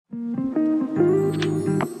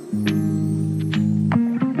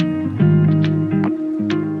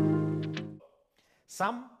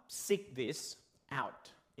seek this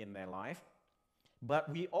out in their life,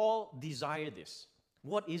 but we all desire this.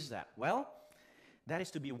 What is that? Well, that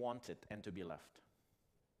is to be wanted and to be loved.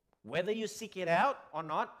 Whether you seek it out or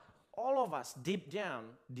not, all of us deep down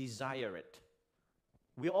desire it.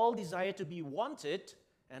 We all desire to be wanted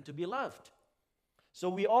and to be loved. So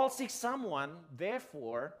we all seek someone,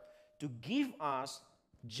 therefore, to give us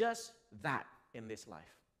just that in this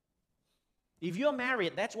life. If you're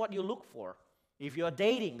married, that's what you look for. If you're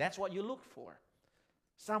dating, that's what you look for.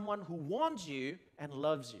 Someone who wants you and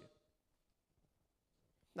loves you.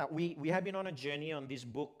 Now, we have been on a journey on this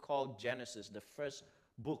book called Genesis, the first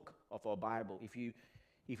book of our Bible. If you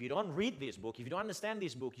don't read this book, if you don't understand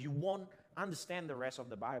this book, you won't understand the rest of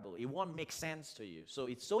the Bible. It won't make sense to you. So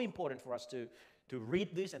it's so important for us to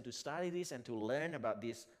read this and to study this and to learn about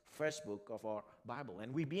this first book of our Bible.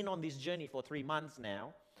 And we've been on this journey for 3 months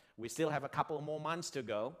now. We still have a couple more months to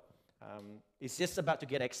go. It's just about to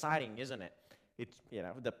get exciting, isn't it? It's,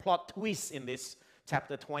 the plot twist in this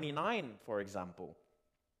chapter 29, for example.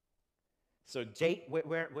 So, Jake,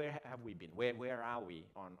 where have we been? Where are we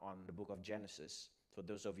on the book of Genesis? For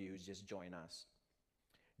those of you who just joined us.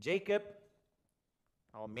 Jacob,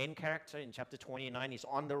 our main character in chapter 29, is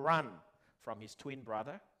on the run from his twin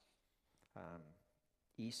brother,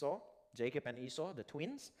 Esau. Jacob and Esau, the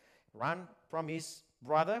twins, run from his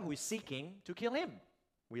brother who is seeking to kill him.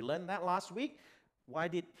 We learned that last week. Why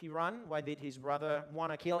did he run? Why did his brother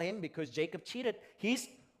want to kill him? Because Jacob cheated his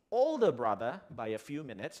older brother by a few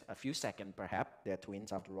minutes, a few seconds perhaps. They're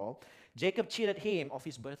twins after all. Jacob cheated him of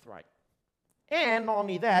his birthright. And not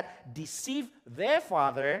only that, deceived their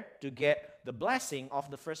father to get the blessing of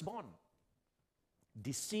the firstborn.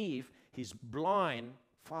 Deceive his blind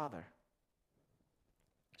father.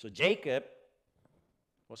 So Jacob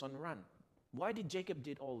was on the run. Why did Jacob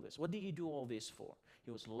did all this? What did he do all this for?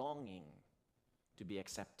 He was longing to be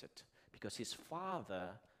accepted because his father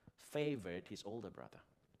favored his older brother,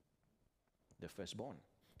 the firstborn.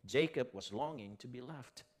 Jacob was longing to be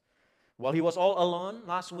loved. While he was all alone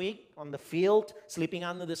last week on the field, sleeping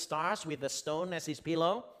under the stars with a stone as his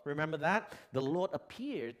pillow, remember that? The Lord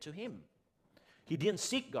appeared to him. He didn't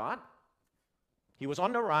seek God. He was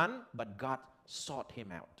on the run, but God sought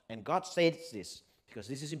him out. And God says this, because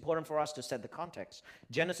this is important for us to set the context.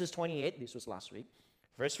 Genesis 28, this was last week,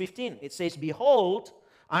 verse 15. It says, "Behold,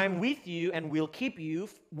 I am with you and will keep you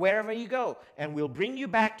wherever you go, and will bring you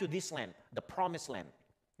back to this land," the promised land.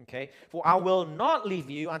 Okay? "For I will not leave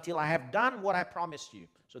you until I have done what I promised you."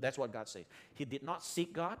 So that's what God said. He did not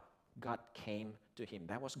seek God. God came to him.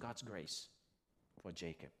 That was God's grace for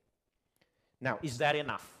Jacob. Now, is that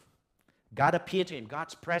enough? God appeared to him.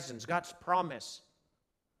 God's presence, God's promise.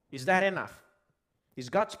 Is that enough? Is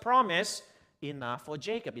God's promise enough for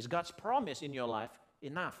Jacob? Is God's promise in your life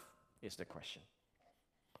enough? Is the question.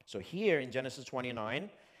 So here in Genesis 29,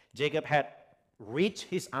 Jacob had reached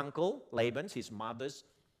his uncle Laban's, his mother's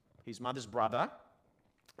brother,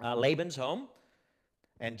 Laban's home.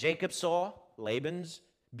 And Jacob saw Laban's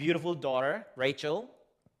beautiful daughter, Rachel,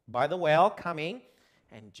 by the well coming,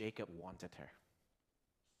 and Jacob wanted her.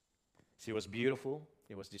 She was beautiful,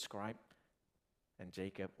 it was described, and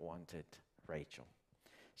Jacob wanted Rachel.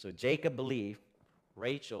 So Jacob believed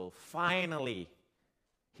Rachel finally,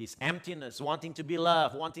 his emptiness, wanting to be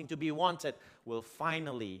loved, wanting to be wanted, will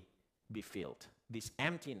finally be filled. This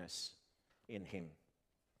emptiness in him.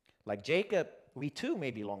 Like Jacob, we too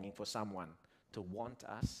may be longing for someone to want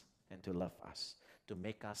us and to love us, to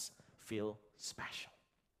make us feel special.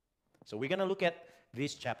 So we're going to look at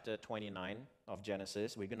this chapter 29 of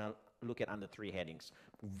Genesis. We're going to look at under 3 headings.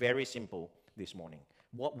 Very simple this morning.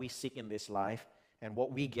 What we seek in this life, and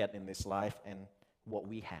what we get in this life, and what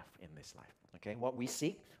we have in this life. Okay? What we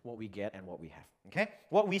seek, what we get, and what we have. Okay?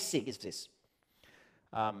 What we seek is this.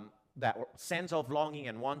 That sense of longing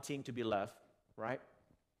and wanting to be loved, right?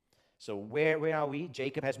 So where are we?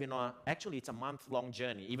 Jacob has been on, actually it's a month-long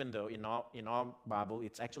journey, even though in our Bible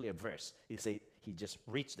it's actually a verse. He just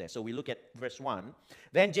reached there. So we look at verse 1.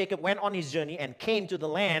 "Then Jacob went on his journey and came to the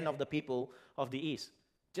land of the people of the east."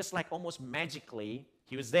 Just like almost magically,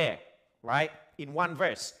 he was there, right? In one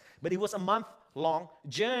verse. But it was a month-long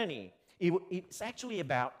journey. It's actually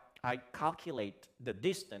about, I calculate the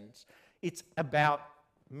distance, it's about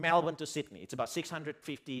Melbourne to Sydney. It's about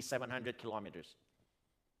 650, 700 kilometers.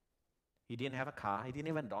 He didn't have a car. He didn't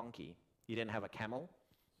have a donkey. He didn't have a camel.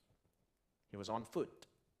 He was on foot.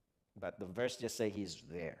 But the verse just says he's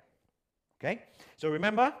there. Okay? So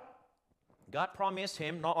remember, God promised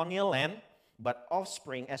him not only a land, but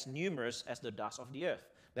offspring as numerous as the dust of the earth.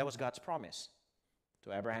 That was God's promise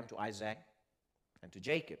to Abraham, to Isaac, and to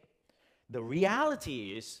Jacob. The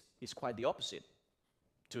reality is quite the opposite.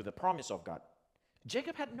 to the promise of God.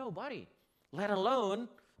 Jacob had nobody, let alone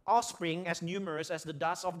offspring as numerous as the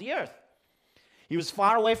dust of the earth. He was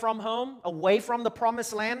far away from home, away from the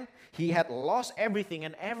promised land. He had lost everything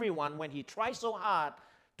and everyone when he tried so hard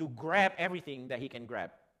to grab everything that he can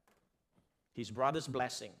grab. His brother's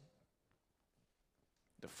blessing,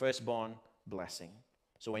 the firstborn blessing.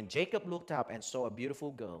 So when Jacob looked up and saw a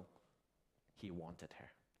beautiful girl, he wanted her.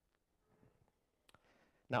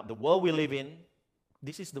 Now, the world we live in,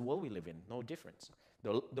 this is the world we live in, no difference.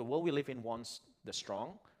 The world we live in wants the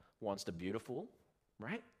strong, wants the beautiful,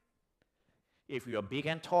 right? If you're big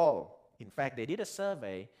and tall, in fact, they did a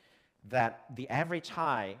survey that the average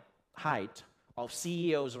height of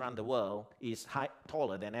CEOs around the world is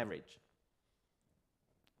taller than average.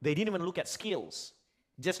 They didn't even look at skills,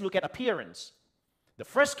 just look at appearance. The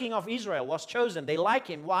first king of Israel was chosen. They like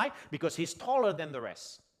him. Why? Because he's taller than the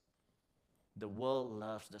rest. The world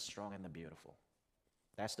loves the strong and the beautiful.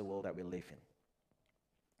 That's the world that we live in.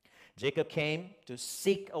 Jacob came to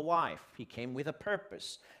seek a wife. He came with a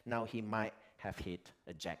purpose. Now he might have hit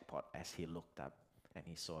a jackpot as he looked up and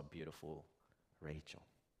he saw a beautiful Rachel.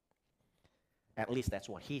 At least that's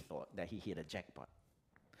what he thought, that he hit a jackpot.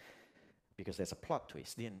 Because there's a plot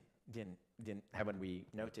twist. Haven't we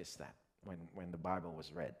noticed that when the Bible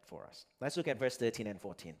was read for us? Let's look at verse 13 and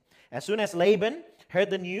 14. As soon as Laban heard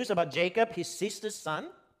the news about Jacob, his sister's son,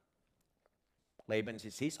 Laban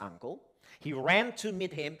is his uncle, he ran to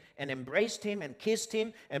meet him and embraced him and kissed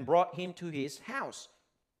him and brought him to his house.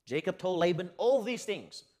 Jacob told Laban all these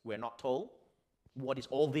things. We're not told what is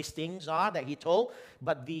all these things are that he told,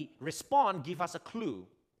 but the response gives us a clue.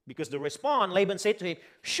 Because the response, Laban said to him,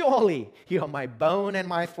 surely you are my bone and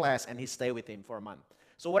my flesh, and he stayed with him for a month.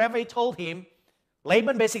 So whatever he told him,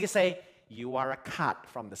 Laban basically said, you are a cut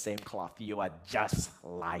from the same cloth. You are just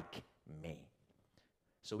like me.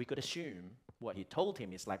 So we could assume what he told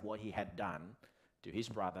him is like what he had done to his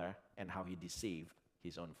brother and how he deceived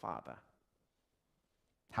his own father.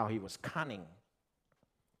 How he was cunning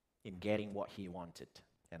in getting what he wanted.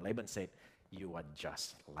 And Laban said, you are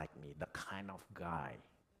just like me, the kind of guy.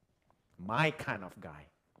 My kind of guy.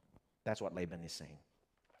 That's what Laban is saying.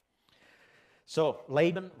 So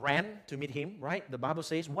Laban ran to meet him, right? The Bible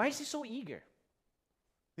says, why is he so eager?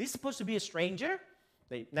 This is supposed to be a stranger.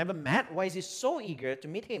 They never met. Why is he so eager to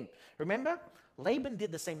meet him? Remember, Laban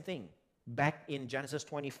did the same thing back in Genesis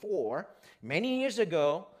 24, many years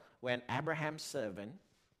ago, when Abraham's servant,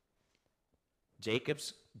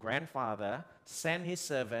 Jacob's grandfather, sent his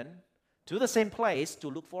servant to the same place to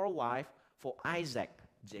look for a wife for Isaac,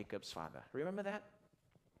 Jacob's father. Remember that?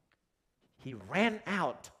 He ran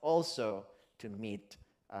out also to meet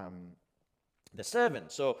the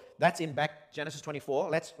servant. So that's in back Genesis 24.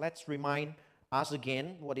 Let's remind us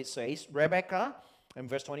again what it says. Rebekah, in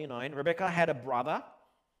verse 29, Rebekah had a brother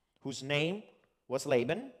whose name was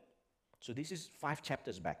Laban. So this is 5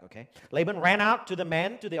 chapters back, okay? Laban ran out to the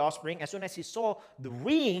man, to the offspring, as soon as he saw the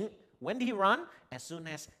ring. When did he run? As soon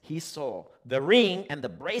as he saw the ring and the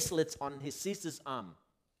bracelets on his sister's arm.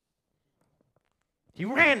 He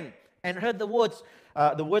ran and heard the words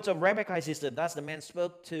of Rebekah, his sister. Thus the man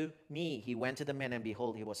spoke to me. He went to the man, and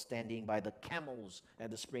behold, he was standing by the camels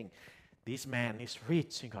at the spring. This man is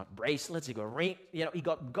rich. He got bracelets, he got ring, he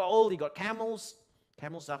got gold, he got camels.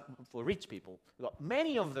 Camels are for rich people. He got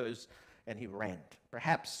many of those, and he ran.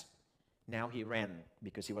 Perhaps now he ran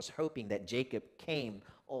because he was hoping that Jacob came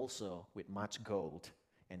also with much gold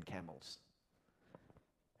and camels.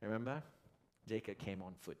 Remember? Jacob came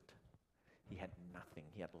on foot. He had nothing.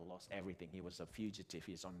 He had lost everything. He was a fugitive.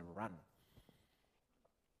 He's on the run.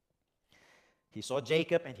 He saw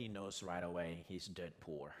Jacob and he knows right away he's dirt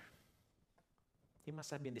poor. He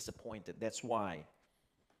must have been disappointed. That's why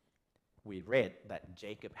we read that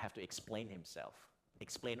Jacob had to explain himself,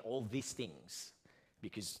 explain all these things.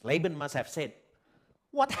 Because Laban must have said,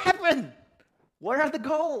 what happened? Where are the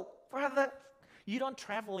gold? Where are the... You don't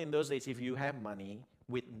travel in those days if you have money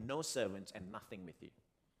with no servants and nothing with you.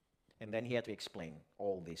 And then he had to explain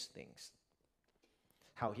all these things.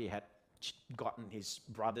 How he had gotten his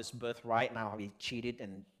brother's birthright, now how he cheated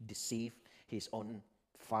and deceived his own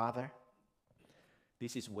father.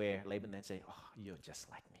 This is where Laban then said, oh, you're just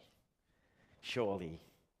like me. Surely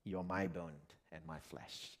you're my bone and my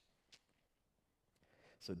flesh.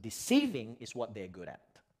 So deceiving is what they're good at.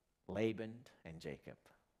 Laban and Jacob.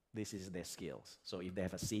 This is their skills. So if they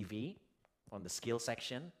have a CV on the skill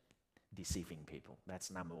section, deceiving people. That's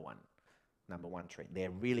number one. Number one trait. They're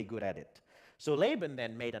really good at it. So Laban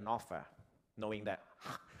then made an offer, knowing that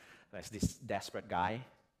there's this desperate guy,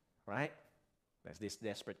 right? There's this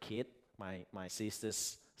desperate kid, my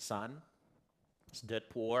sister's son. He's dirt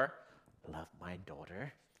poor, love my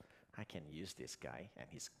daughter. I can use this guy, and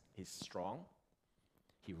he's strong.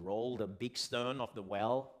 He rolled a big stone of the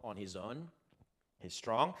well on his own. He's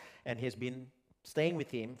strong, and he's been staying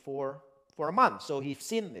with him for a month. So he's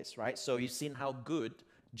seen this, right? So he's seen how good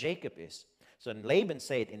Jacob is. So Laban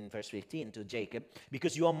said in verse 15 to Jacob,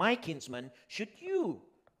 because you are my kinsman, should you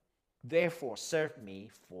therefore serve me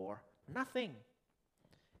for nothing?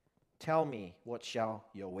 Tell me, what shall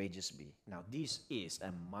your wages be? Now, this is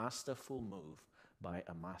a masterful move by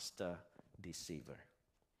a master deceiver.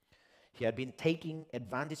 He had been taking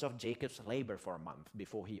advantage of Jacob's labor for a month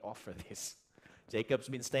before he offered this. Jacob's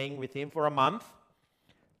been staying with him for a month,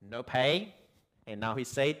 no pay, and now he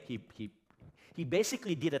said he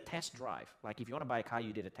basically did a test drive. Like if you want to buy a car,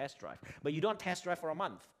 you did a test drive. But you don't test drive for a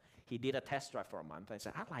month. He did a test drive for a month. I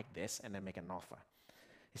said, I like this, and then make an offer.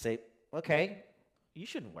 He said, okay, you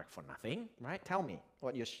shouldn't work for nothing, right? Tell me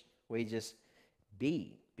what your wages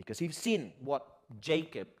be. Because he's seen what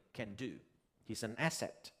Jacob can do. He's an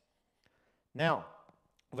asset. Now,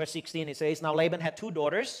 verse 16, it says, now Laban had 2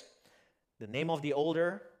 daughters. The name of the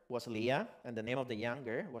older was Leah, and the name of the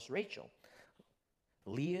younger was Rachel.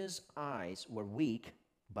 Leah's eyes were weak,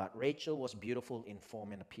 but Rachel was beautiful in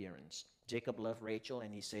form and appearance. Jacob loved Rachel,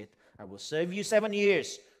 and he said, I will serve you 7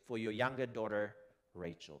 years for your younger daughter,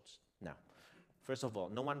 Rachel's. Now, first of all,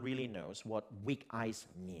 no one really knows what weak eyes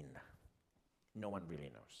mean. No one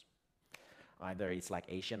really knows. Either it's like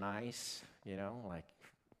Asian eyes, like,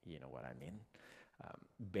 you know what I mean,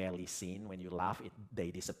 barely seen. When you laugh, they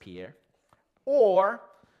disappear. Or,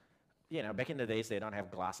 back in the days, they don't have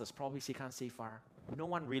glasses. Probably she can't see far. No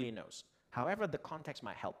one really knows. However, the context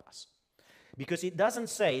might help us. Because it doesn't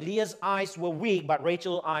say Leah's eyes were weak, but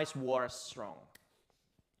Rachel's eyes were strong.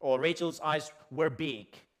 Or Rachel's eyes were big.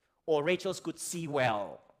 Or Rachel's could see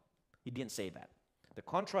well. It didn't say that. The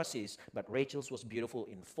contrast is, but Rachel's was beautiful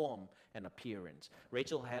in form and appearance.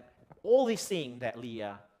 Rachel had all these things that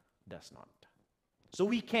Leah does not. So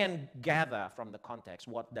we can gather from the context,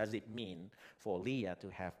 what does it mean for Leah to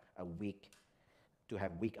have weak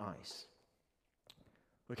eyes?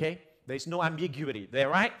 Okay? There's no ambiguity there,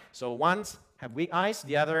 right? So one's have weak eyes,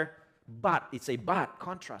 the other, but. It's a but,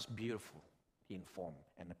 contrast, beautiful in form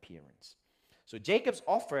and appearance. So Jacob's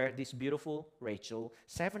offered this beautiful Rachel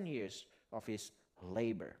 7 years of his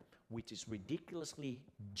labor, which is ridiculously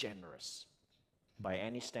generous by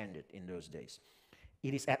any standard in those days.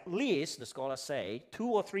 It is at least, the scholars say, 2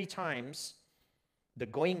 or 3 times the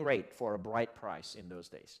going rate for a bride price in those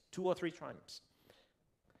days. 2 or 3 times.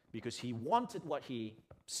 Because he wanted what he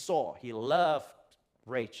saw. He loved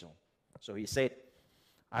Rachel. So he said,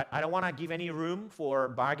 I don't want to give any room for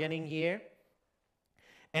bargaining here.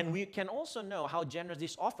 And we can also know how generous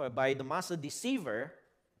this offer by the master deceiver,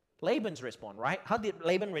 Laban's response, right? How did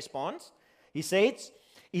Laban respond? He says,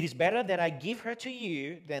 it is better that I give her to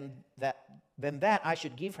you than that I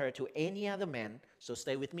should give her to any other man, so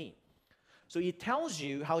stay with me. So it tells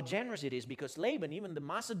you how generous it is, because Laban, even the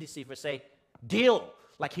master deceiver, say, deal.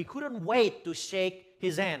 Like he couldn't wait to shake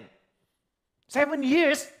his hand. 7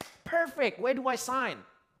 years, perfect. Where do I sign?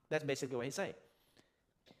 That's basically what he said.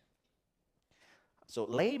 So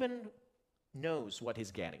Laban knows what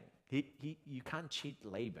he's getting. You can't cheat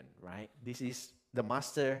Laban, right? This is the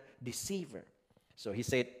master deceiver. So he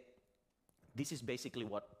said, this is basically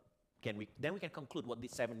what we can conclude what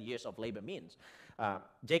these 7 years of labor means.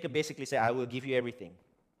 Jacob basically said, I will give you everything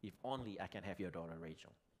if only I can have your daughter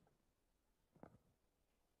Rachel.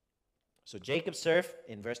 So Jacob served,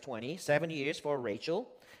 in verse 20, 7 years for Rachel,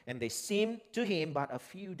 and they seemed to him but a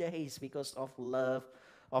few days because of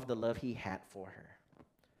the love he had for her.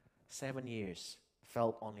 7 years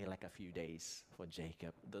felt only like a few days for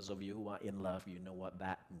Jacob. Those of you who are in love, you know what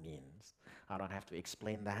that means. I don't have to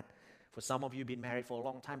explain that. For some of you who've been married for a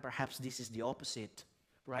long time, perhaps this is the opposite,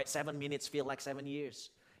 right? 7 minutes feel like 7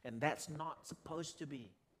 years, and that's not supposed to be.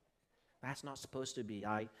 That's not supposed to be.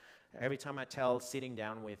 Every time I tell sitting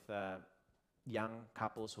down with young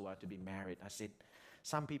couples who are to be married, I said,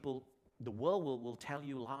 some people, the world will tell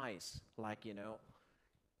you lies, like,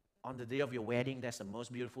 on the day of your wedding, that's the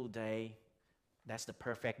most beautiful day, that's the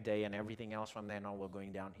perfect day, and everything else from then on we're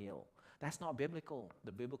going downhill. That's not biblical.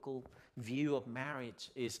 The biblical view of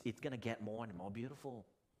marriage is it's going to get more and more beautiful.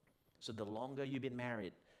 So the longer you've been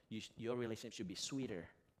married, your relationship should be sweeter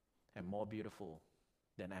and more beautiful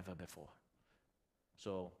than ever before.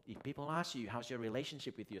 So if people ask you, how's your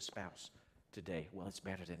relationship with your spouse today? Well, it's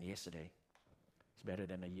better than yesterday. It's better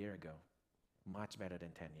than a year ago. Much better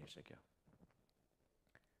than 10 years ago.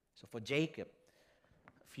 So for Jacob,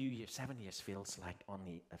 a few years, 7 years feels like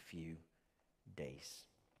only a few days.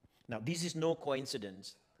 Now, this is no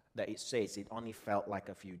coincidence. that it says it only felt like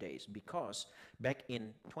a few days. Because back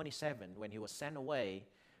in 27, when he was sent away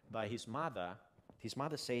by his mother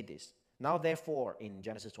said this. Now therefore, in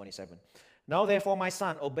Genesis 27, now therefore, my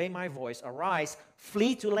son, obey my voice, arise,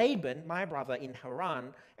 flee to Laban, my brother, in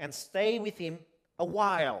Haran, and stay with him a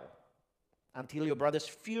while, until your brother's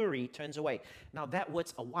fury turns away. Now that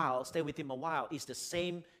word, a while, stay with him a while, is the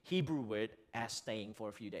same Hebrew word as staying for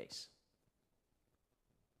a few days.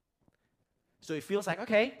 So it feels like,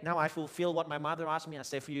 okay, now I fulfill what my mother asked me. I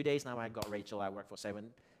stay a few days. Now I got Rachel. I worked for 7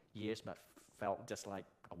 years, but felt just like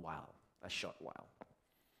a while, a short while.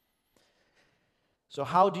 So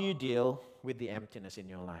how do you deal with the emptiness in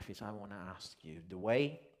your life? Is I want to ask you. The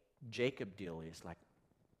way Jacob dealt is like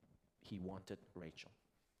he wanted Rachel,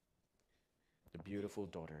 the beautiful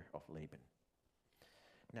daughter of Laban.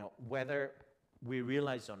 Now, whether we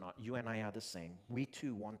realize or not, you and I are the same. We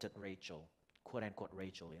too wanted Rachel, quote unquote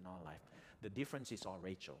Rachel, in our life. The difference is our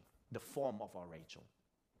Rachel, the form of our Rachel.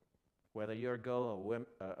 Whether you're a girl or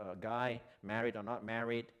a guy, married or not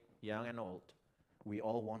married, young and old, we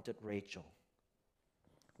all wanted Rachel.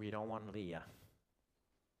 We don't want Leah.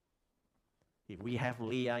 If we have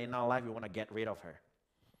Leah in our life, we want to get rid of her.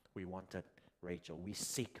 We wanted Rachel. We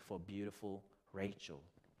seek for beautiful Rachel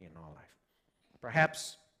in our life.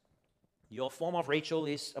 Perhaps your form of Rachel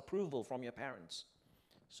is approval from your parents.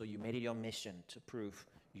 So you made it your mission to prove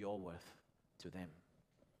your worth to them.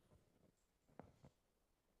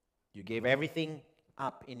 You gave everything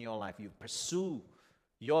up in your life. You pursue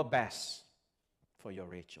your best for your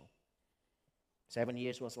Rachel. 7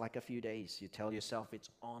 years was like a few days. You tell yourself it's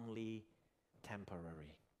only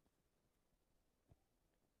temporary.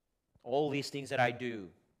 All these things that I do,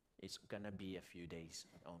 it's going to be a few days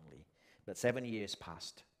only. But 7 years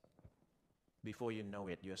passed. Before you know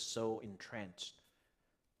it, you're so entrenched.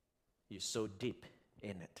 You're so deep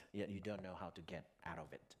in it, yet you don't know how to get out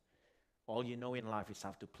of it. All you know in life is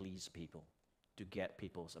how to please people, to get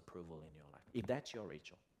people's approval in your life. If that's your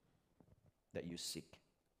Rachel that you seek.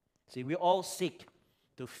 See, we all seek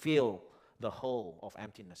to fill the hole of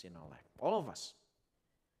emptiness in our life. All of us.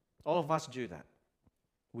 All of us do that.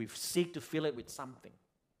 We seek to fill it with something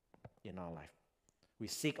in our life. We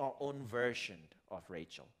seek our own version of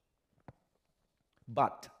Rachel.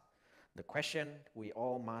 But the question we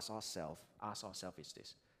all must ask ourselves is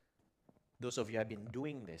this. Those of you who have been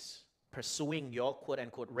doing this, pursuing your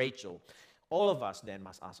quote-unquote Rachel, all of us then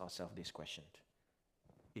must ask ourselves this question.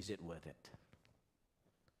 Is it worth it?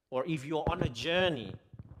 Or if you're on a journey,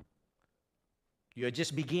 you're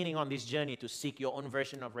just beginning on this journey to seek your own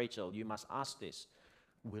version of Rachel, you must ask this.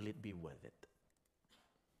 Will it be worth it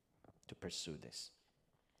to pursue this?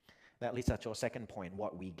 That leads us to our second point,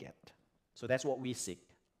 what we get. So that's what we seek.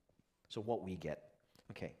 So what we get.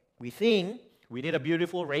 Okay. We think we need a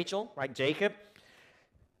beautiful Rachel, right? Jacob.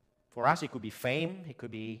 For us, it could be fame, it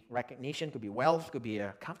could be recognition, it could be wealth, it could be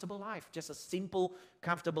a comfortable life. Just a simple,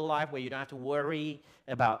 comfortable life where you don't have to worry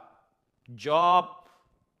about job,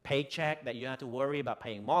 paycheck, that you don't have to worry about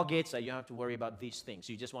paying mortgage, that you don't have to worry about these things.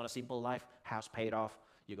 You just want a simple life, house paid off,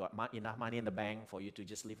 you got enough money in the bank for you to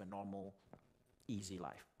just live a normal, easy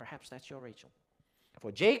life. Perhaps that's your Rachel.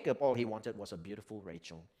 For Jacob, all he wanted was a beautiful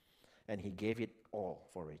Rachel, and he gave it all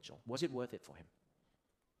for Rachel. Was it worth it for him?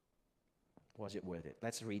 Was it worth it?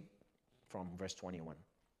 Let's read from verse 21.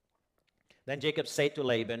 Then Jacob said to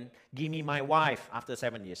Laban, give me my wife after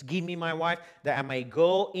 7 years. Give me my wife that I may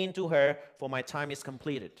go into her, for my time is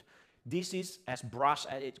completed. This is as brash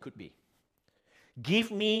as it could be. Give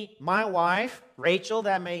me my wife, Rachel,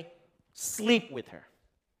 that I may sleep with her.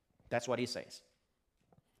 That's what he says.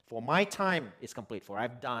 For my time is complete, for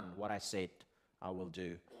I've done what I said I will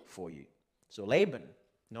do for you. So Laban,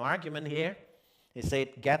 no argument here. He said,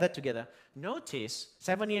 gather together. Notice,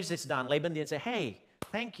 7 years is done. Laban didn't say, hey,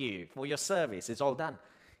 thank you for your service. It's all done.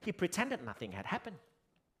 He pretended nothing had happened.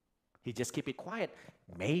 He just keep it quiet.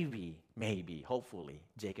 Maybe, hopefully,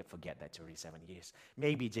 Jacob forget that 37 years.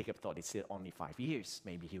 Maybe Jacob thought it's still only 5 years.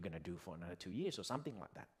 Maybe he's going to do for another 2 years or something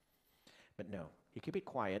like that. But no, he kept it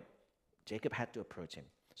quiet. Jacob had to approach him.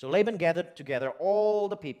 So Laban gathered together all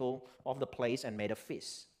the people of the place and made a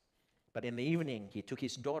feast. But in the evening, he took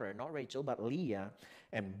his daughter, not Rachel, but Leah,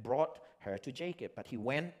 and brought her to Jacob. But he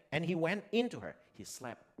went into her. He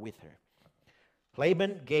slept with her.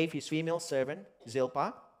 Laban gave his female servant,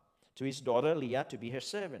 Zilpah, to his daughter Leah to be her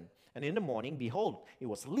servant. And in the morning, behold, it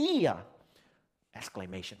was Leah!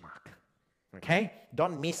 Exclamation mark. Okay?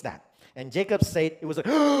 Don't miss that. And Jacob said, it was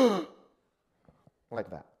like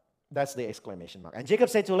that. That's the exclamation mark. And Jacob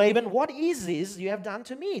said to Laban, what is this you have done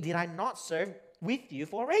to me? Did I not serve with you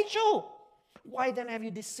for Rachel? Why then have you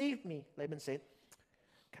deceived me? Laban said,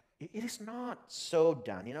 It is not so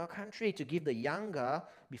done in our country to give the younger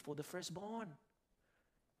before the firstborn.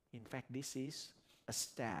 In fact, this is a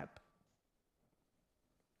stab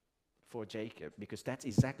for Jacob, because that's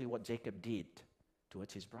exactly what Jacob did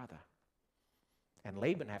towards his brother. And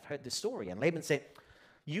Laban have heard the story, and Laban said,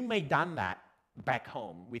 you may done that back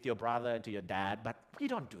home with your brother and to your dad, but we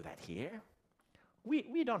don't do that here.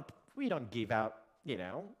 We don't give out,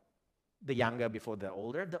 the younger before the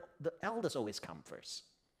older. The elders always come first.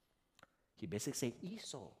 He basically said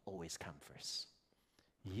Esau always come first.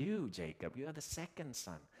 You, Jacob, you are the second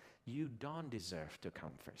son. You don't deserve to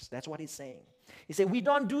come first. That's what he's saying. He said, we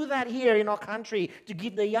don't do that here in our country to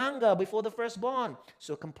give the younger before the firstborn.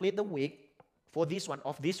 So complete the week for this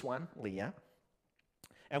one, Leah.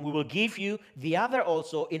 And we will give you the other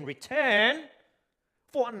also in return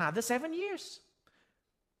for another 7 years.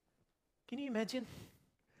 Can you imagine?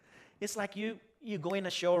 It's like you go in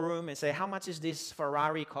a showroom and say, how much is this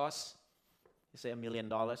Ferrari cost? You say $1 million.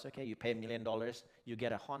 Okay, you pay $1 million. You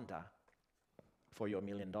get a Honda for your $1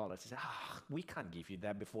 million. You say, we can't give you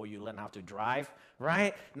that before you learn how to drive,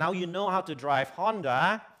 right? Now you know how to drive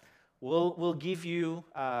Honda. We'll give you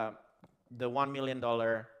the $1 million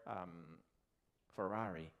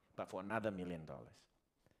Ferrari, but for another $1 million.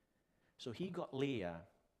 So he got Leah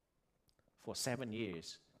for 7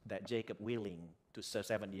 years that Jacob willing to serve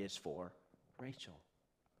 7 years for Rachel.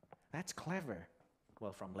 That's clever.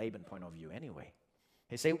 Well, from Laban's point of view anyway.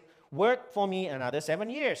 He said, work for me another 7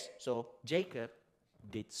 years. So Jacob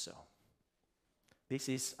did so. This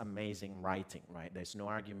is amazing writing, right? There's no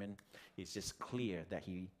argument. It's just clear that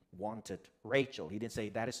he wanted Rachel. He didn't say,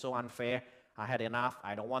 that is so unfair. I had enough.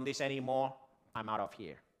 I don't want this anymore. I'm out of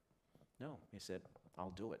here. No, he said, I'll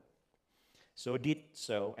do it. So did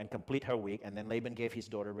so and complete her week, and then Laban gave his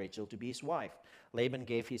daughter Rachel to be his wife. Laban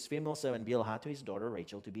gave his female servant Bilhah to his daughter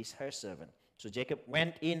Rachel to be her servant. So Jacob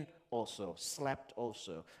went in also, slept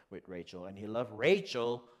also with Rachel, and he loved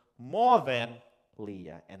Rachel more than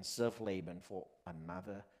Leah, and served Laban for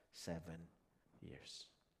another 7 years.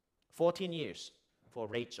 14 years for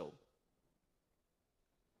Rachel.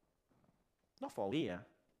 Not for Leah.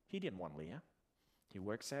 He didn't want Leah. He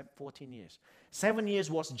worked 14 years. 7 years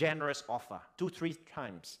was generous offer, 2-3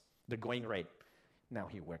 times the going rate. Now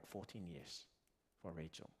he worked 14 years for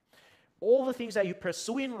Rachel. All the things that you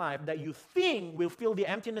pursue in life that you think will fill the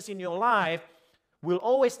emptiness in your life will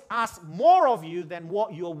always ask more of you than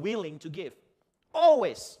what you're willing to give.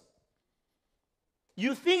 Always.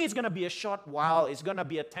 You think it's going to be a short while, it's going to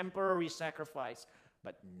be a temporary sacrifice,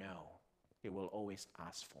 but no, it will always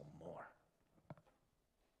ask for more.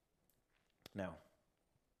 Now,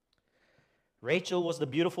 Rachel was the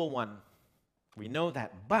beautiful one. We know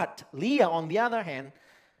that. But Leah, on the other hand,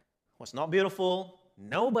 was not beautiful.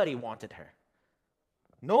 Nobody wanted her.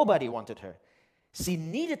 Nobody wanted her. She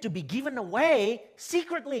needed to be given away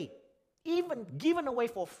secretly. Even given away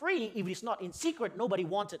for free, if it's not in secret, nobody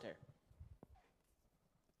wanted her.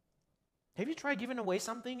 Have you tried giving away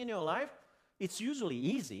something in your life? It's usually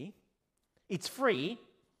easy. It's free.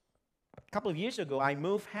 A couple of years ago, I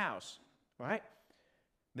moved house, right?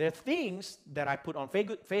 There are things that I put on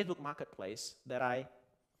Facebook Marketplace that I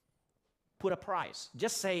put a price.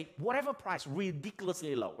 Just say whatever price,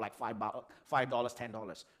 ridiculously low, like $5,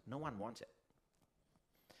 $10. No one wants it.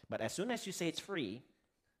 But as soon as you say it's free,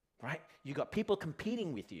 right, you got people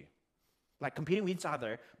competing with you, like competing with each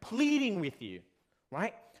other, pleading with you,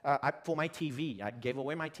 right? For my TV, I gave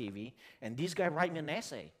away my TV, and this guy wrote me an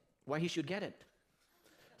essay why he should get it.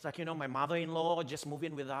 It's like, my mother-in-law just moved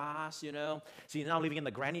in with us, She's now living in the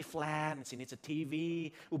granny flat, and she needs a TV.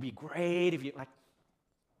 It would be great if you,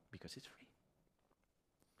 because it's free.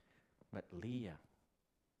 But Leah,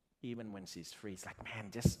 even when she's free, it's like, man,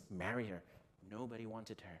 just marry her. Nobody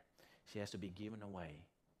wanted her. She has to be given away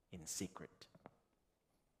in secret.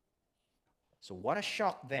 So what a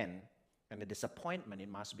shock then, and a disappointment it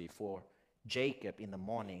must be for Jacob in the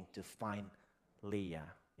morning to find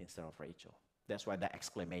Leah instead of Rachel. That's why the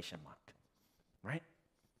exclamation mark, right?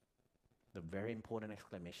 The very important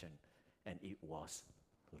exclamation, and it was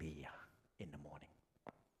Leah in the morning.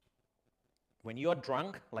 When you're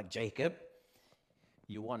drunk like Jacob,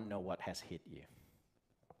 you won't know what has hit you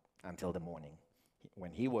until the morning.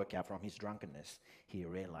 When he woke up from his drunkenness, he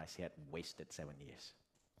realized he had wasted 7 years.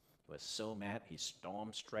 He was so mad, he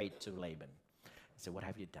stormed straight to Laban. He said, what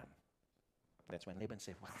have you done? That's when Laban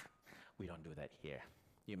said, well, we don't do that here.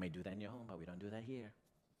 You may do that in your home, but we don't do that here.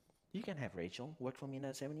 You can have Rachel work for me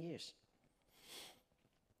another 7 years.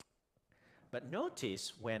 But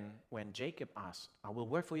notice when Jacob asked, I will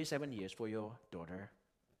work for you 7 years for your daughter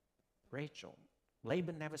Rachel.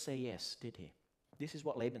 Laban never said yes, did he? This is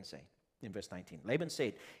what Laban said. In verse 19, Laban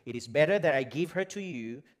said, "It is better that I give her to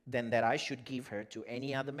you than that I should give her to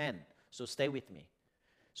any other man. So stay with me."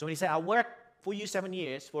 So when he said, "I'll work for you 7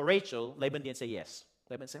 years for Rachel," Laban didn't say yes.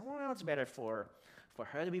 Laban said, "Well, it's better for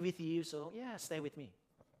her to be with you, so yeah, stay with me."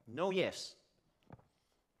 No yes.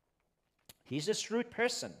 He's a shrewd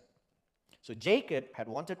person. So Jacob had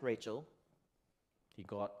wanted Rachel. He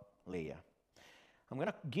got Leah. I'm going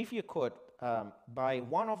to give you a quote by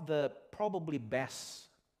one of the probably best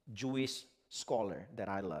Jewish scholar that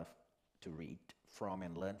I love to read from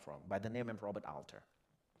and learn from, by the name of Robert Alter.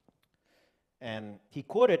 And he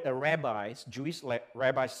quoted a Jewish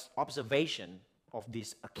rabbi's observation of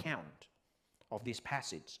this account, of this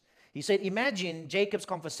passage. He said, imagine Jacob's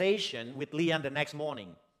conversation with Leah the next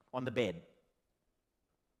morning on the bed.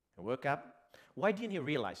 He woke up. Why didn't he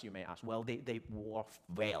realize, you may ask? Well, they wore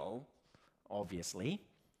well, obviously,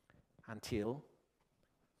 until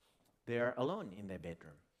they're alone in their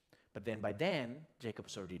bedroom. But then by then, Jacob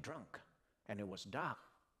was already drunk, and it was dark.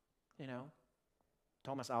 You know,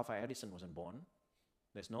 Thomas Alva Edison wasn't born.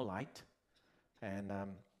 There's no light. And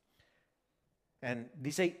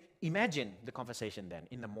they say, imagine the conversation then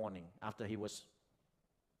in the morning after he was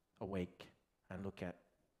awake and look at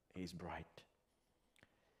his bride.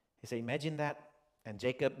 He said, imagine that, and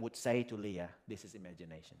Jacob would say to Leah, this is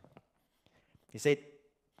imagination. He said,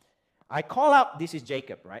 I call out, this is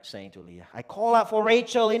Jacob, right, saying to Leah, I call out for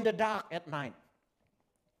Rachel in the dark at night.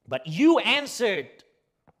 But you answered,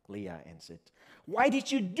 Leah answered, why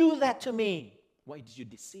did you do that to me? Why did you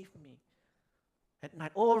deceive me at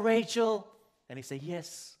night? Oh, Rachel. And he said,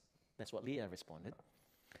 yes. That's what Leah responded.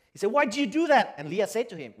 He said, why did you do that? And Leah said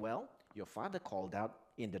to him, well, your father called out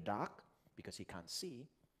in the dark because he can't see.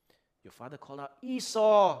 Your father called out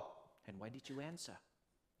Esau. And why did you answer?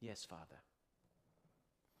 Yes, Father.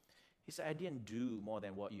 He said, I didn't do more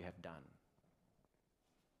than what you have done.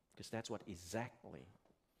 Because that's what exactly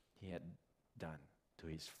he had done to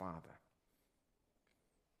his father.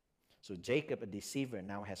 So Jacob, a deceiver,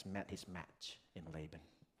 now has met his match in Laban.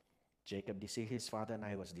 Jacob deceived his father, and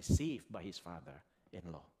I was deceived by his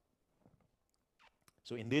father-in-law.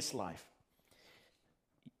 So in this life,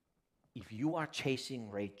 if you are chasing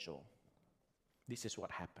Rachel, this is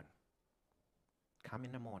what happened. Come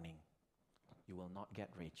in the morning, you will not get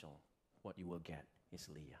Rachel. What you will get is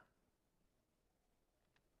Leah.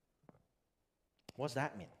 What's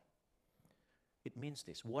that mean? It means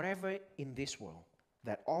this. Whatever in this world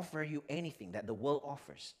that offer you anything that the world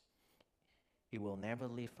offers, it will never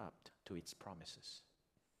live up to its promises.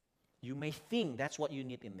 You may think that's what you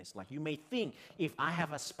need in this life. You may think if I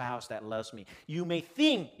have a spouse that loves me. You may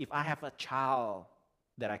think if I have a child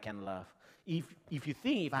that I can love. If you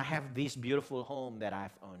think if I have this beautiful home that I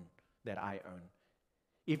own.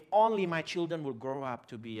 If only my children would grow up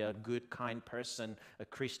to be a good, kind person, a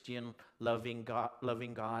Christian, loving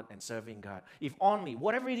God and serving God. If only,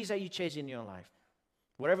 whatever it is that you chase in your life,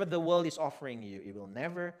 whatever the world is offering you, it will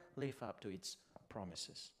never live up to its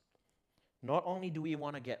promises. Not only do we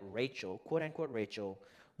want to get Rachel, quote unquote Rachel,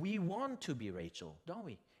 we want to be Rachel, don't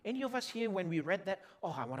we? Any of us here, when we read that,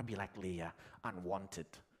 oh, I want to be like Leah, unwanted,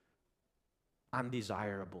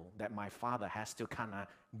 undesirable, that my father has to kind of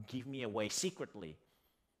give me away secretly,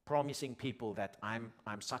 promising people that I'm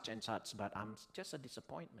such and such, but I'm just a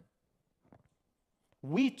disappointment.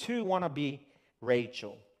 We too want to be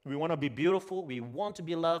Rachel. We want to be beautiful. We want to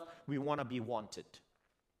be loved. We want to be wanted.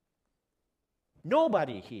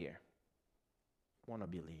 Nobody here want to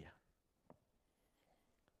be Leah.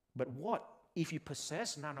 But what if you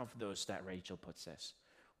possess none of those that Rachel possessed?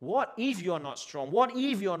 What if you're not strong? What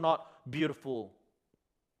if you're not beautiful?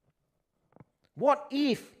 What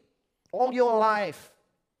if all your life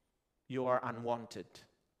you are unwanted,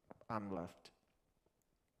 unloved?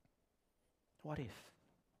 What if?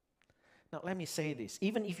 Now let me say this.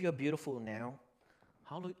 Even if you're beautiful now,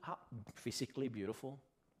 how physically beautiful,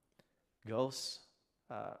 girls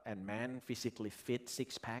and men physically fit,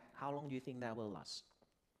 six-pack, how long do you think that will last?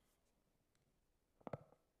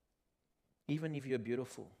 Even if you're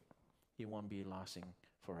beautiful, it won't be lasting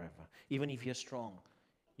forever. Even if you're strong,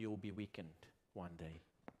 you will be weakened one day.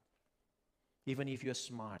 Even if you're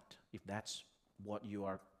smart, if that's what you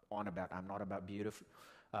are on about, I'm not about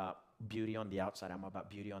beauty on the outside, I'm about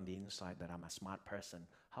beauty on the inside, that I'm a smart person.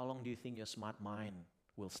 How long do you think your smart mind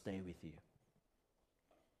will stay with you?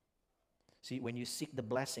 See, when you seek the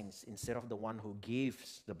blessings instead of the one who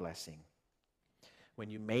gives the blessing, when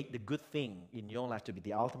you make the good thing in your life to be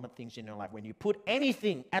the ultimate things in your life, when you put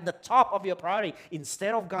anything at the top of your priority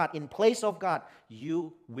instead of God, in place of God,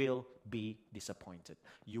 you will be disappointed.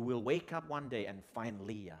 You will wake up one day and find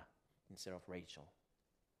Leah instead of Rachel.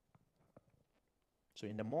 So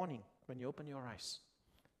in the morning, When you open your eyes,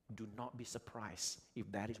 do not be surprised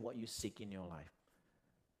if that is what you seek in your life.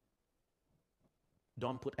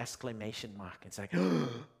 Don't put exclamation mark and say,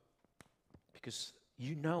 because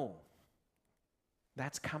you know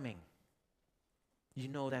that's coming. You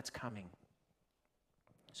know that's coming.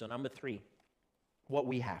 So number 3, what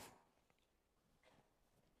we have.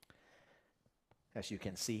 As you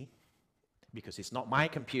can see, because it's not my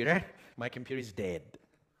computer is dead.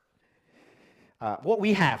 What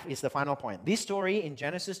we have is the final point. This story in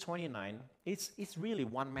Genesis 29, it's really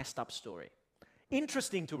one messed up story.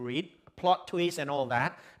 Interesting to read, plot twist and all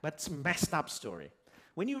that, but it's a messed up story.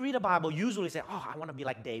 When you read a Bible, you usually say, I want to be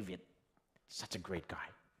like David. Such a great guy,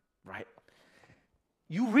 right?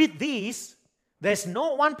 You read these, there's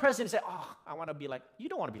no one person who say, I want to be like, you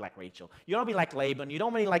don't want to be like Rachel. You don't want to be like Laban. You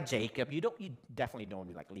don't want to be like Jacob. You definitely don't want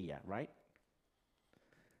to be like Leah, right?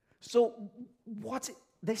 So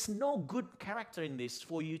there's no good character in this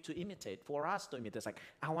for you to imitate, for us to imitate. It's like,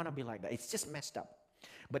 I want to be like that. It's just messed up.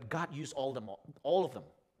 But God used all of them.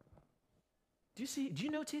 Do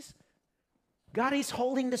you notice? God is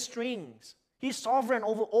holding the strings. He's sovereign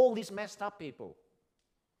over all these messed up people.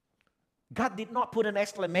 God did not put an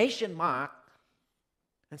exclamation mark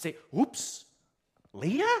and say, oops,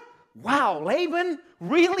 Leah? Wow, Laban?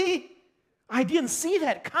 Really? I didn't see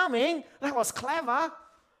that coming. That was clever.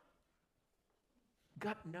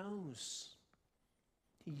 God knows.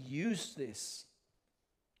 He used this.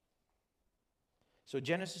 So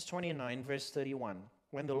Genesis 29, verse 31.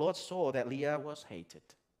 When the Lord saw that Leah was hated,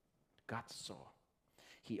 God saw.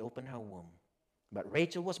 He opened her womb. But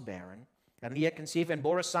Rachel was barren, and Leah conceived and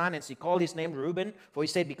bore a son, and she called his name Reuben, for he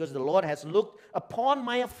said, because the Lord has looked upon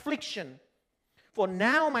my affliction. For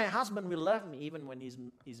now my husband will love me, even when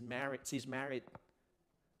he's married. She's married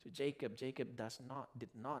to Jacob. Jacob did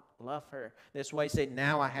not love her. That's why he said,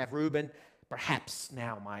 now I have Reuben. Perhaps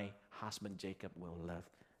now my husband Jacob will love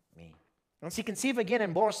me. And she conceived again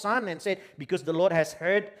and bore a son and said, because the Lord has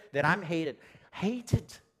heard that I'm hated.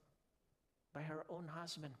 Hated by her own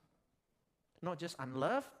husband. Not just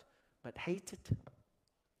unloved, but hated.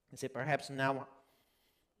 And said, perhaps now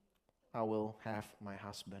I will have my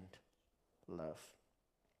husband love.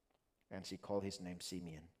 And she called his name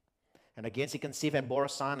Simeon. And again she conceived and bore a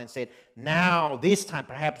son and said,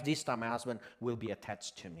 perhaps this time my husband will be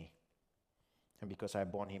attached to me. And because I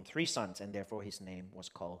have borne him 3 sons, and therefore his name was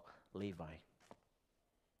called Levi.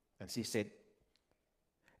 And she said,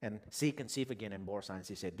 and she conceived again and bore a son. And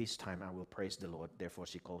she said, this time I will praise the Lord. Therefore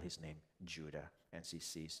she called his name Judah. And she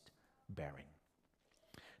ceased bearing.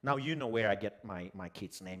 Now you know where I get my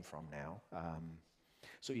kid's name from now.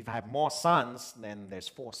 So if I have more sons, then there's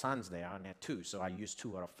 4 sons there, and there are 2. So I use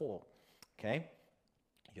 2 out of 4. Okay?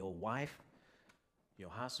 Your wife, your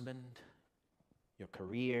husband, your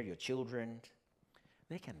career, your children,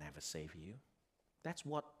 they can never save you. That's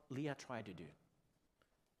what Leah tried to do.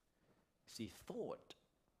 She thought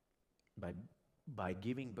by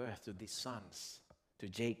giving birth to these sons, to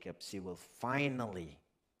Jacob, she will finally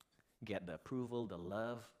get the approval, the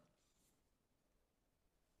love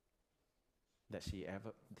that she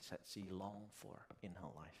longed for in her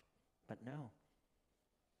life. But no.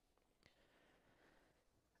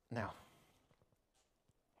 Now,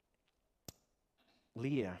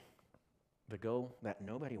 Leah, the girl that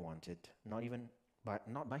nobody wanted,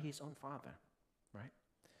 not by his own father, right?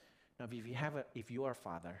 Now, if you are a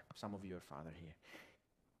father, some of you are a father here.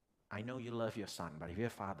 I know you love your son, but if you're a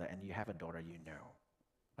father and you have a daughter, you know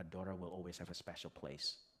a daughter will always have a special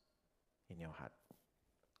place in your heart.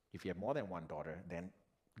 If you have more than one daughter, then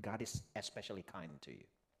God is especially kind to you.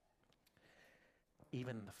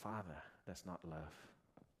 Even the father does not love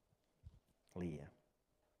Leah.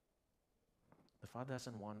 The father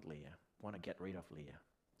doesn't want Leah, want to get rid of Leah,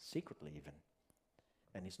 secretly even.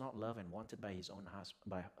 And he's not loved and wanted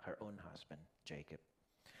by her own husband, Jacob.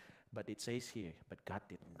 But it says here, but God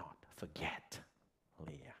did not forget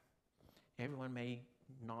Leah. Everyone may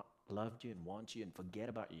not love you and want you and forget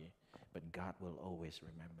about you, but God will always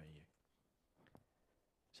remember you.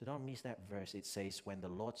 So don't miss that verse. It says, when the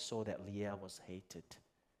Lord saw that Leah was hated,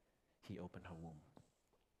 he opened her womb.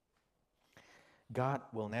 God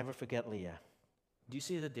will never forget Leah. Do you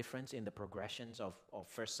see the difference in the progressions of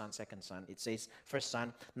first son, second son? It says, first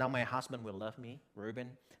son, now my husband will love me, Reuben.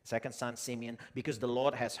 Second son, Simeon, because the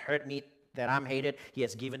Lord has heard me that I'm hated. He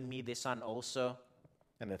has given me this son also.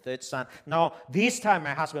 And the third son, now this time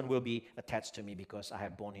my husband will be attached to me because I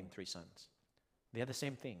have borne him 3 sons. They are the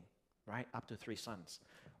same thing, right? Up to 3 sons.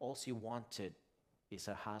 All she wanted is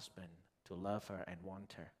her husband to love her and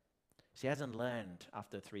want her. She hasn't learned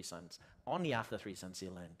after 3 sons. Only after 3 sons she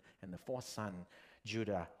learned. And the 4th son,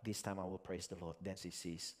 Judah, this time I will praise the Lord. Then she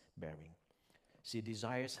ceased bearing. She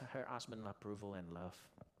desires her husband's approval and love.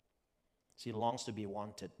 She longs to be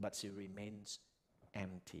wanted, but she remains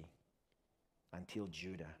empty until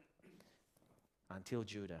Judah. Until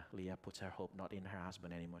Judah, Leah puts her hope not in her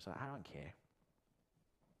husband anymore. So I don't care.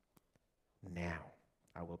 Now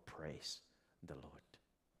I will praise the Lord.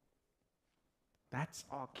 That's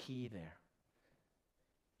our key there.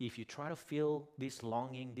 If you try to fill this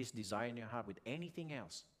longing, this desire in your heart with anything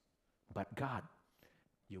else but God,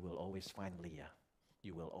 you will always find Leah.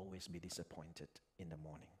 You will always be disappointed in the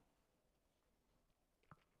morning.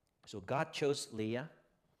 So God chose Leah,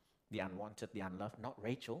 the unwanted, the unloved, not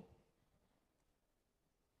Rachel.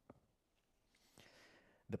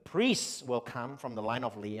 The priests will come from the line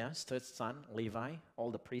of Leah's third son, Levi.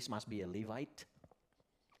 All the priests must be a Levite.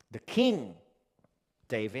 The king,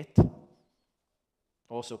 David,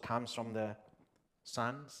 also comes from the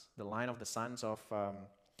sons, the line of the sons of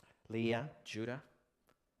Leah, Judah.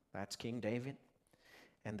 That's King David.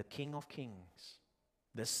 And the King of Kings,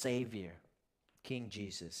 the Savior, King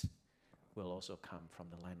Jesus, will also come from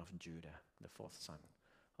the line of Judah, the fourth son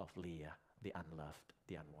of Leah, the unloved,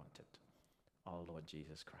 the unwanted, our Lord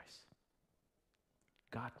Jesus Christ.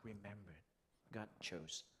 God remembered. God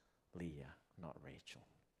chose Leah, not Rachel.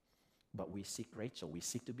 But we seek Rachel. We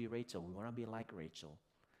seek to be Rachel. We want to be like Rachel.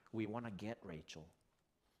 We want to get Rachel.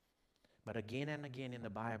 But again and again in the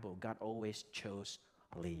Bible, God always chose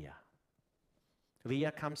Leah.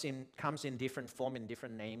 Leah comes in different form, in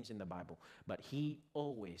different names in the Bible. But he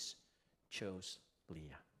always chose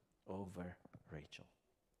Leah over Rachel.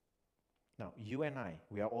 Now, you and I,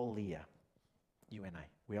 we are all Leah. You and I,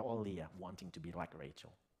 we are all Leah, wanting to be like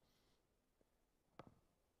Rachel.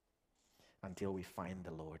 Until we find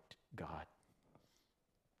the Lord God.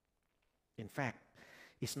 In fact,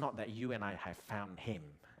 it's not that you and I have found him,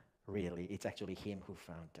 really. It's actually him who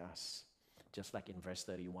found us. Just like in verse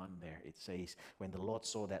 31 there, it says, when the Lord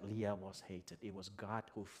saw that Leah was hated, it was God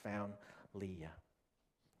who found Leah.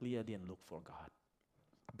 Leah didn't look for God.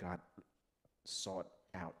 God sought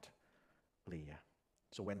out Leah.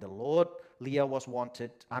 So when the Lord, Leah was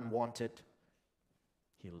unwanted,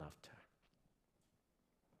 he loved her.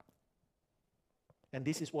 And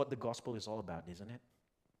this is what the gospel is all about, isn't it?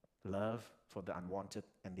 Love for the unwanted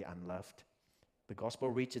and the unloved. The gospel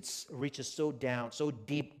reaches so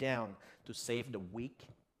deep down to save the weak.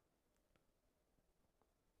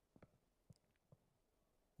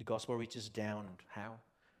 The gospel reaches down, how?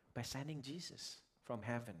 By sending Jesus from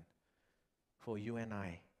heaven for you and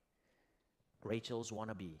I, Rachel's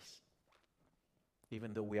wannabes.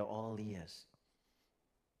 Even though we are all Leahs,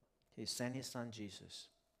 he sent his son Jesus,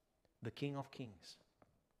 the King of Kings,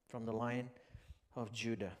 from the line of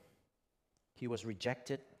Judah. He was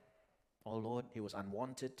rejected, oh Lord, he was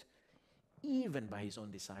unwanted, even by his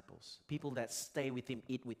own disciples. People that stay with him,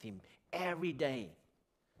 eat with him every day,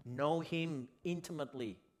 know him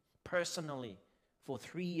intimately, personally, for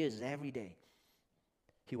 3 years every day.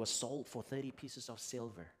 He was sold for 30 pieces of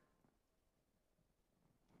silver.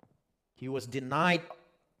 He was denied,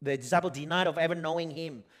 the disciples denied of ever knowing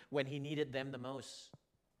him when he needed them the most.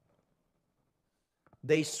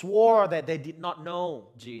 They swore that they did not know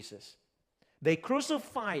Jesus. They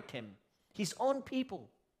crucified him. His own people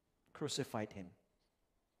crucified him.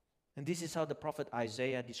 And this is how the prophet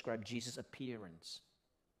Isaiah described Jesus' appearance,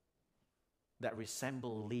 that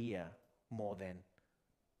resembled Leah more than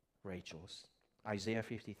Rachel's. Isaiah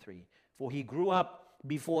 53. For he grew up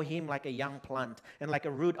before him like a young plant and like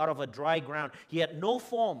a root out of a dry ground. He had no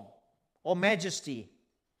form or majesty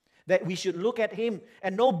that we should look at him,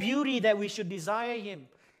 and no beauty that we should desire him.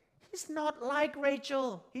 He's not like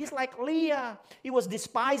Rachel. He's like Leah. He was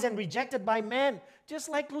despised and rejected by men, just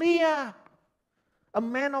like Leah. A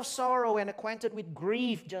man of sorrow and acquainted with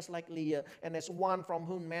grief, just like Leah. And as one from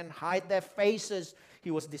whom men hide their faces,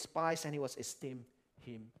 he was despised and he was esteemed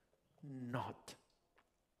him not.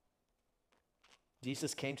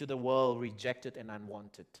 Jesus came to the world rejected and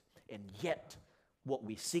unwanted. And yet, what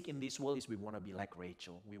we seek in this world is we want to be like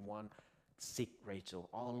Rachel. We want to seek Rachel.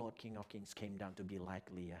 Our Lord King of Kings came down to be like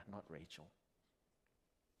Leah, not Rachel.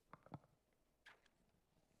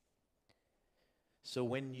 So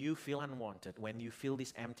when you feel unwanted, when you feel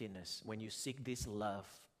this emptiness, when you seek this love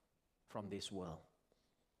from this world,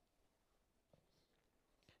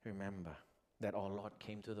 remember that our Lord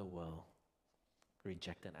came to the world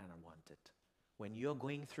rejected and unwanted. When you're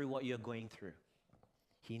going through what you're going through,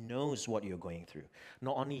 he knows what you're going through.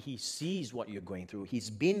 Not only he sees what you're going through, he's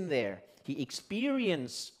been there. He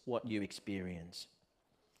experienced what you experience.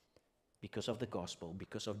 Because of the gospel,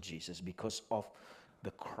 because of Jesus, because of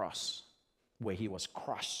the cross where he was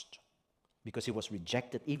crushed. Because he was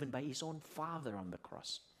rejected even by his own Father on the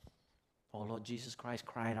cross. Oh Lord Jesus Christ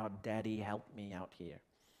cried out, Daddy, help me out here.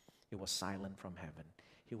 He was silent from heaven.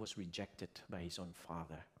 He was rejected by his own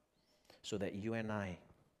Father. So that you and I,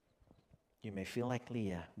 you may feel like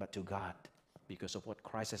Leah, but to God, because of what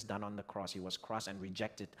Christ has done on the cross, he was crushed and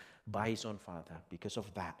rejected by his own Father. Because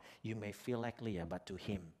of that, you may feel like Leah, but to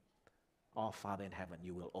him, our Father in heaven,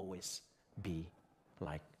 you will always be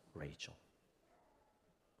like Rachel.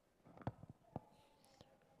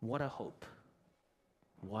 What a hope.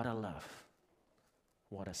 What a love.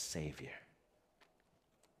 What a Savior.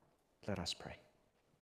 Let us pray.